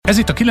Ez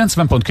itt a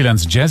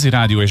 90.9 Jazzy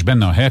Rádió, és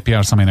benne a Happy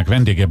Hours, amelynek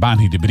vendége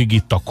Bánhidi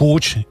Brigitta,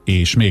 coach,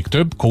 és még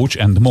több,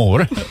 coach and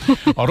more.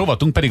 A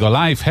rovatunk pedig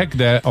a Life Hack,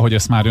 de ahogy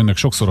ezt már önök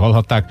sokszor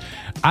hallhatták,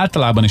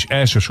 általában is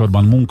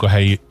elsősorban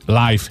munkahelyi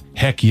life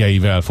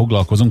hackjeivel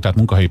foglalkozunk, tehát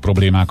munkahelyi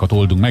problémákat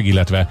oldunk meg,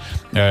 illetve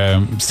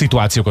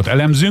szituációkat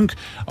elemzünk.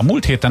 A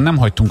múlt héten nem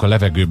hagytunk a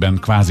levegőben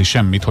kvázi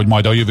semmit, hogy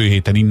majd a jövő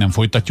héten innen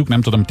folytatjuk.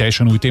 Nem tudom,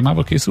 teljesen új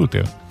témával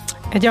készültél?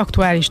 Egy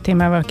aktuális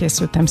témával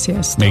készültem,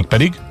 sziasztok.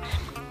 Mégpedig?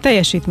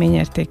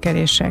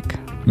 Teljesítményértékelések.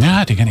 Ja,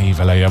 hát igen,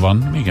 éveleje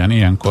van. Igen,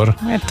 ilyenkor.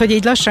 Mert hogy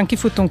így lassan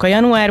kifutunk a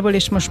januárból,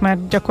 és most már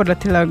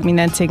gyakorlatilag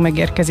minden cég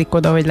megérkezik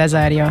oda, hogy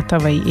lezárja a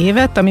tavalyi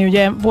évet, ami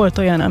ugye volt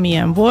olyan,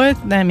 amilyen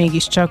volt, de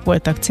mégiscsak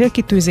voltak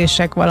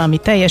célkitűzések, valami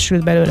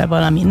teljesült belőle,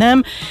 valami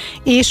nem,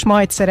 és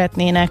majd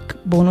szeretnének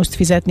bónuszt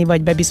fizetni,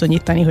 vagy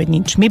bebizonyítani, hogy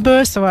nincs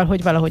miből, szóval,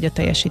 hogy valahogy a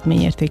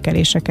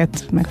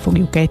teljesítményértékeléseket meg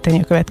fogjuk ejteni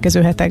a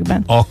következő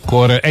hetekben.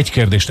 Akkor egy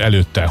kérdést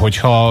előtte,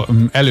 hogyha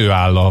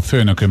előáll a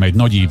főnököm egy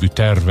nagyívű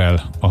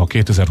tervvel a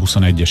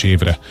 2021-es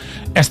évre,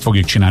 ezt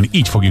fogjuk csinálni,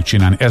 így fogjuk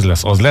csinálni, ez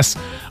lesz,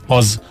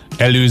 az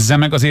előzze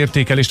meg az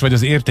értékelést, vagy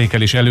az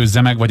értékelés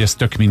előzze meg, vagy ez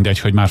tök mindegy,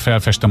 hogy már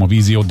felfestem a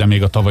víziót, de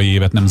még a tavalyi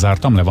évet nem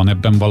zártam le? Van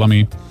ebben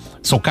valami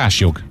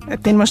szokásjog?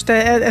 Hát én most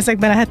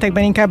ezekben a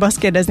hetekben inkább azt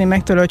kérdezném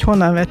meg tőle, hogy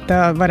honnan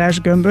vette a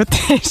varázsgömböt,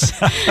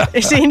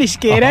 és én is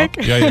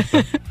kérek.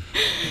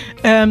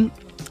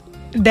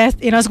 De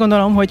én azt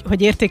gondolom,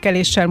 hogy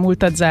értékeléssel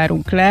múltat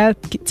zárunk le,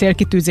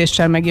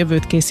 célkitűzéssel meg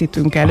jövőt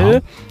készítünk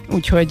elő,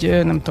 úgyhogy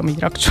nem tudom, így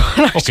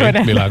rakcsolni.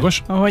 Oké,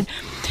 világos.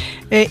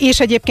 És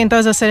egyébként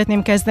azzal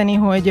szeretném kezdeni,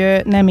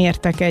 hogy nem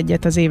értek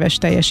egyet az éves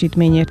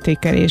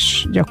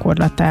teljesítményértékelés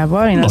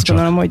gyakorlatával. Én azt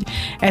gondolom, hogy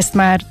ezt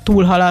már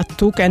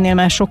túlhaladtuk, ennél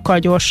már sokkal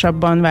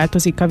gyorsabban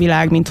változik a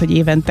világ, mint hogy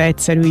évente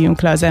egyszer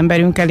üljünk le az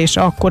emberünkkel, és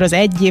akkor az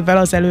egy évvel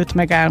azelőtt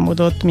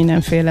megálmodott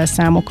mindenféle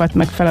számokat,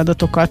 meg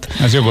feladatokat.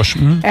 Ez jogos.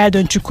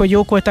 Eldöntsük, hogy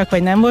jók voltak,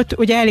 vagy nem volt.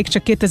 Ugye elég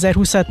csak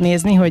 2020-at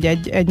nézni, hogy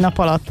egy nap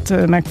alatt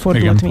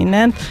megfordult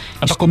minden.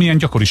 Hát akkor milyen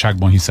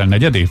gyakoriságban hiszel?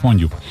 Negyed év,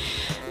 mondjuk?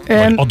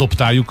 Vagy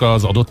adoptáljuk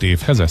az adott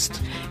évhez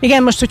ezt?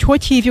 Igen, most,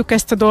 hogy hívjuk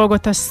ezt a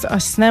dolgot,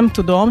 azt nem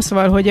tudom,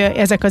 szóval, hogy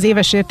ezek az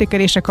éves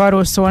értékelések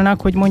arról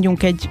szólnak, hogy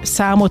mondjunk egy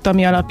számot,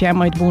 ami alapján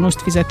majd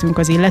bónuszt fizetünk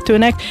az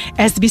illetőnek.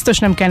 Ezt biztos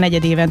nem kell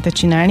negyed évente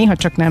csinálni, ha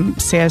csak nem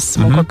sales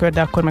munkakör,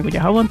 de akkor meg ugye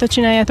havonta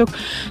csináljátok.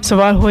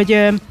 Szóval,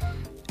 hogy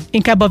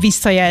inkább a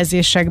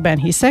visszajelzésekben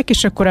hiszek,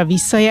 és akkor a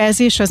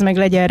visszajelzés az meg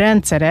legyen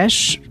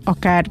rendszeres,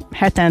 akár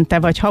hetente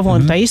vagy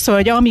havonta is,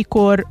 szóval, hogy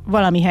amikor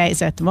valami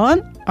helyzet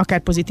van, akár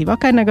pozitív,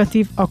 akár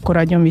negatív, akkor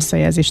adjon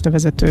visszajelzést a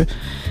vezető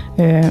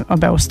a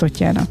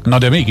beosztottjának. Na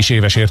de mégis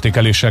éves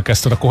értékeléssel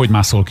kezdted, akkor hogy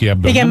mászol ki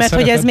ebből? Igen, mert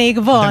hogy ez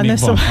még van.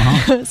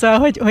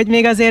 Szóval, hogy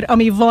még azért,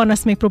 ami van,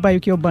 azt még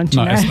próbáljuk jobban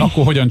csinálni. Na ezt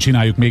akkor hogyan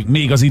csináljuk?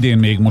 Még az idén,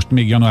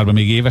 még januárban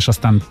még éves,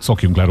 aztán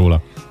szokjunk le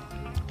róla.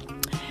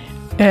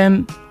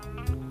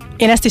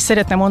 Én ezt is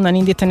szeretném onnan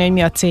indítani, hogy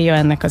mi a célja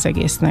ennek az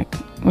egésznek.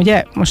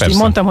 Ugye? Most így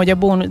mondtam,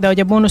 hogy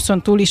a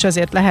bónuszon túl is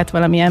azért lehet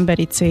valami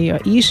emberi célja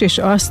is, és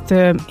azt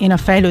én a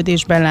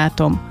fejlődésben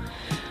látom.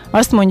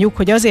 Azt mondjuk,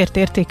 hogy azért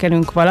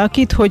értékelünk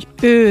valakit, hogy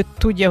ő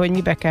tudja, hogy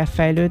mibe kell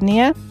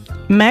fejlődnie,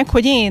 meg,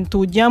 hogy én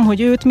tudjam,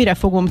 hogy őt mire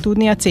fogom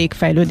tudni a cég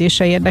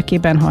fejlődése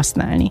érdekében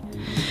használni.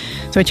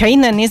 Szóval, ha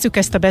innen nézzük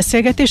ezt a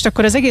beszélgetést,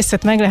 akkor az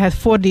egészet meg lehet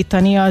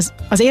fordítani.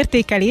 Az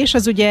értékelés,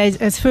 az ugye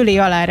ez fölé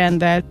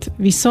alárendelt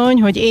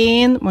viszony, hogy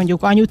én,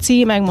 mondjuk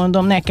anyuci,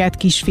 megmondom neked,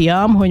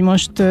 kisfiam, hogy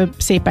most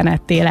szépen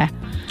ettél-e.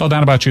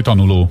 Tanár bácsi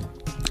tanuló.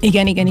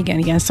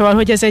 Igen. Szóval,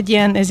 hogy ez egy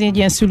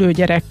ilyen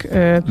szülő-gyerek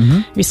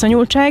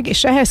viszonyultság,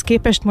 és ehhez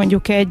képest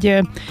mondjuk egy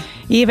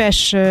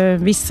éves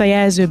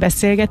visszajelző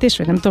beszélgetés,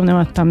 vagy nem tudom, nem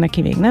adtam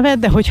neki még nevet,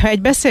 de hogyha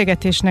egy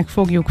beszélgetésnek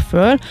fogjuk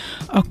föl,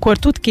 akkor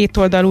tud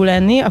kétoldalú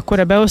lenni, akkor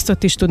a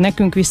beosztott is tud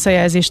nekünk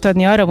visszajelzést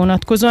adni arra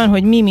vonatkozóan,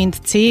 hogy mi, mint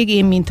cég,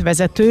 én, mint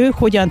vezető,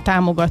 hogyan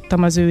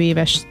támogattam az ő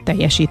éves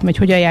teljesítményt,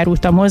 hogyan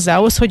járultam hozzá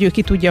ahhoz, hogy ő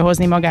ki tudja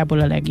hozni magából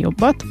a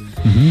legjobbat.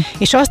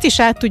 És azt is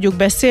át tudjuk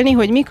beszélni,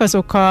 hogy mik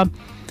azok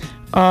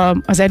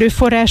az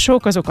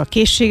erőforrások, azok a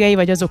készségei,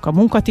 vagy azok a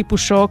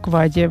munkatípusok,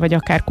 vagy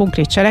akár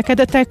konkrét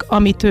cselekedetek,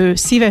 amit ő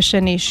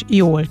szívesen és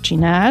jól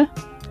csinál,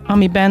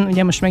 amiben,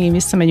 ugye most megint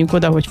visszamegyünk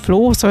oda, hogy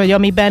flow, szóval, hogy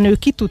amiben ő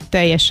ki tud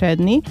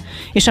teljesedni,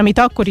 és amit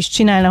akkor is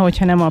csinálna,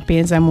 hogyha nem a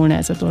pénzen múlna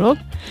ez a dolog.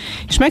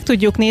 És meg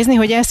tudjuk nézni,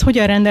 hogy ez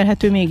hogyan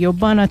rendelhető még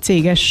jobban a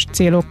céges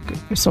célok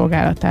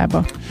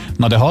szolgálatába.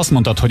 Na de ha azt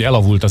mondtad, hogy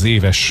elavult az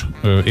éves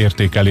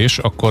értékelés,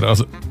 akkor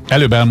az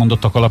előbb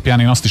elmondottak alapján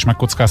én azt is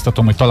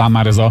megkockáztatom, hogy talán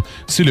már ez a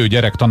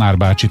szülő-gyerek,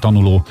 tanárbácsi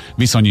tanuló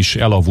viszony is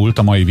elavult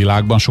a mai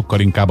világban, sokkal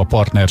inkább a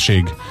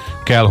partnerség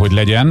kell, hogy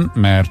legyen,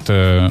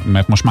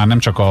 mert most már nem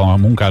csak a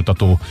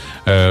munkáltató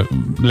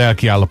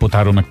lelki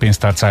állapotáról, meg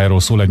pénztárcájáról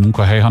szól egy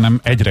munkahely, hanem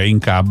egyre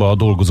inkább a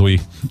dolgozói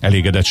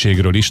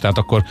elégedettségről is. Tehát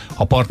akkor,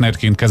 ha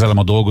partnerként kezelem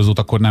a dolgozót,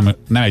 akkor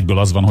nem egyből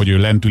az van, hogy ő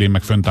lentül, én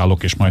meg fönt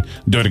állok, és majd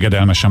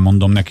dörgedelmesen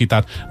mondom neki.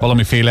 Tehát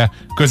valamiféle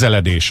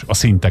közeledés a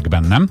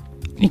szintekben, nem?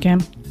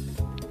 Igen.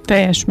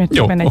 Teljes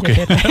mértékben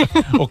egyetértek.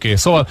 Oké,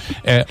 szóval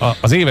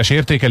az éves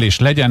értékelés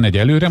legyen egy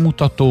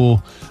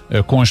előremutató,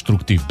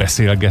 konstruktív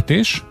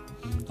beszélgetés,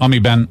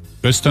 amiben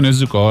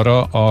ösztönözzük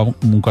arra a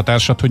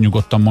munkatársat, hogy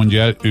nyugodtan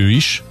mondja el ő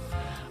is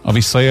a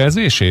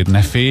visszajelzését.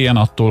 Ne féljen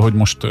attól, hogy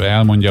most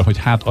elmondja, hogy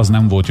hát az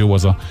nem volt jó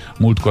az a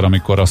múltkor,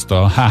 amikor azt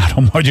a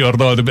 3 magyar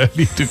dalt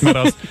bevittük, mert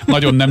azt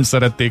nagyon nem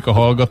szerették a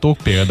hallgatók,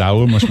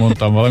 például most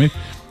mondtam valamit.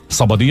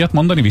 Szabad ilyet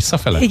mondani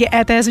visszafele? Igen,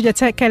 hát ez ugye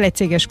kell egy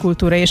céges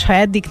kultúra, és ha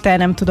eddig te,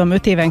 nem tudom,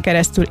 5 éven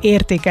keresztül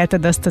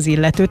értékelted azt az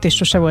illetőt, és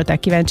sose voltál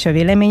kíváncsi a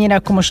véleményére,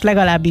 akkor most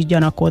legalábbis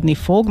gyanakodni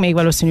fog, még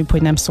valószínűbb,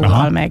 hogy nem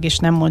szólal meg, és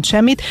nem mond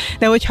semmit.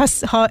 De hogy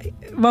ha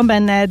van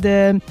benned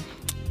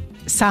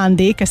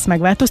szándék ezt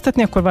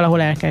megváltoztatni, akkor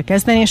valahol el kell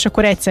kezdeni, és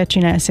akkor egyszer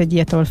csinálsz egy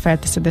ilyet, ahol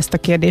felteszed ezt a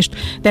kérdést.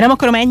 De nem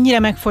akarom ennyire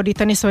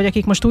megfordítani, szóval, hogy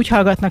akik most úgy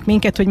hallgatnak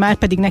minket, hogy már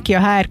pedig neki a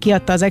HR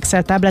kiadta az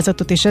Excel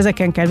táblázatot, és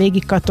ezeken kell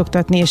végig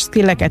kattogtatni, és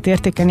skilleket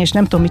értékelni, és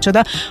nem tudom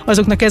micsoda,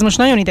 azoknak ez most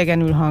nagyon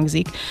idegenül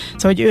hangzik.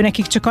 Szóval, hogy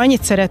őnekik csak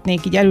annyit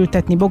szeretnék így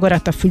elültetni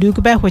bogarat a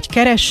fülükbe, hogy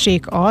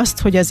keressék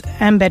azt, hogy az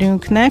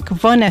emberünknek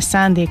van-e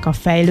szándéka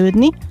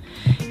fejlődni,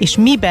 és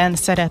miben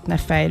szeretne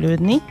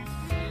fejlődni.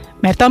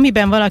 Mert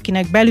amiben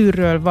valakinek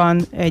belülről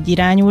van egy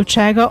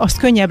irányultsága, azt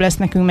könnyebb lesz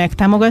nekünk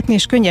megtámogatni,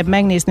 és könnyebb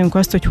megnéznünk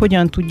azt, hogy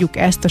hogyan tudjuk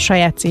ezt a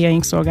saját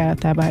céljaink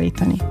szolgálatába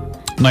állítani.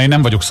 Na, én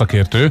nem vagyok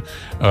szakértő,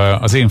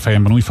 az én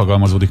fejemben úgy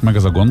fogalmazódik meg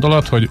ez a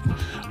gondolat, hogy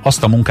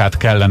azt a munkát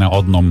kellene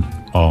adnom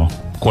a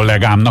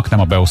kollégámnak, nem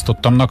a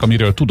beosztottamnak,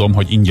 amiről tudom,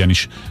 hogy ingyen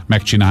is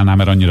megcsinálná,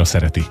 mert annyira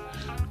szereti.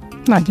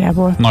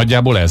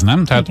 Nagyjából ez,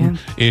 nem? Tehát,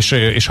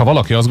 és ha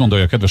valaki azt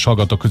gondolja, kedves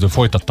hallgatók közül,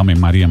 folytattam én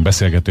már ilyen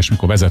beszélgetést,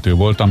 mikor vezető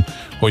voltam,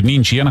 hogy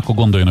nincs ilyen, akkor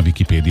gondoljon a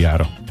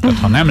Wikipédiára. Tehát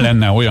ha nem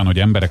lenne olyan, hogy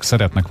emberek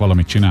szeretnek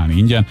valamit csinálni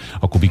ingyen,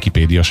 akkor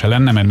Wikipédia se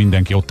lenne, mert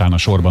mindenki ott állna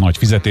sorban nagy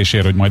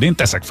fizetésért, hogy majd én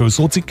teszek föl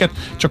szócikket,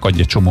 csak adj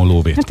egy csomó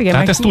lóvét. Hát igen,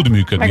 tehát ez tud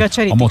működni. Meg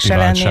a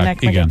motiváltság.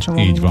 Igen,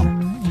 így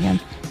van. Igen.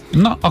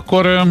 Na,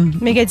 akkor...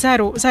 Még egy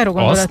záró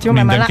gondolat, jó?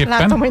 Mert már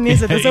látom, hogy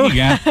nézed az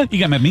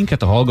igen, mert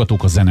minket a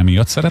hallgatók a zene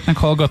miatt szeretnek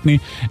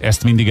hallgatni,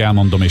 ezt mindig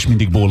elmondom, és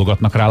mindig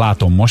bólogatnak rá,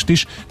 látom most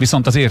is,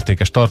 viszont az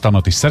értékes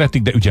tartalmat is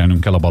szeretik, de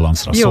ügyelnünk kell a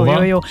balanszra. Jó.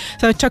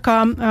 Szóval csak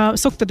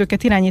szoktad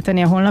őket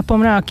irányítani a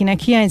honlapomra, akinek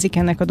hiányzik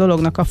ennek a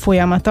dolognak a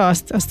folyamata,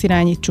 azt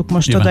irányítsuk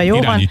most nyilván, oda, jó?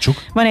 Irányítsuk.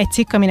 Van egy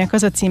cikk, aminek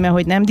az a címe,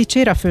 hogy nem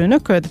dicsér a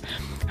főnököd?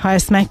 Ha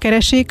ezt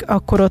megkeresik,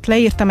 akkor ott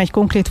leírtam egy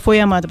konkrét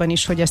folyamatban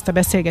is, hogy ezt a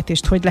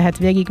beszélgetést hogy lehet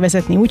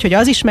végigvezetni úgy, hogy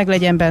az is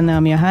meglegyen benne,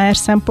 ami a HR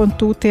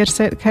szempontú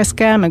térhez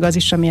kell, meg az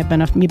is, ami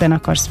miben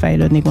akarsz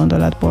fejlődni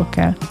gondolatból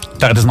kell.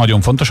 Tehát ez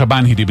nagyon fontos, a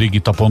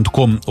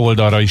bánhidibrigitta.com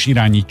oldalra is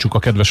irányítsuk a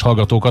kedves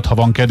hallgatókat, ha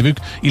van kedvük,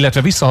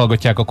 illetve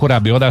visszahallgatják a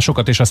korábbi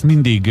adásokat, és azt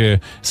mindig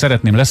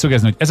szeretném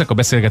leszögezni, hogy ezek a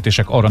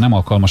beszélgetések arra nem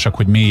alkalmasak,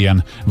 hogy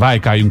mélyen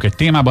vájkáljunk egy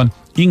témában,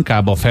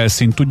 inkább a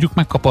felszínt tudjuk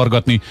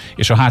megkapargatni,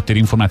 és a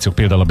háttérinformációk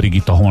például a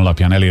Brigitta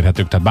honlapján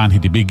elérhetők, tehát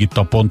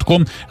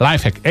bánhidibrigitta.com.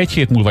 Lifehack 1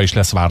 hét múlva is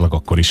lesz, várlak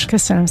akkor is.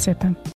 Köszönöm szépen.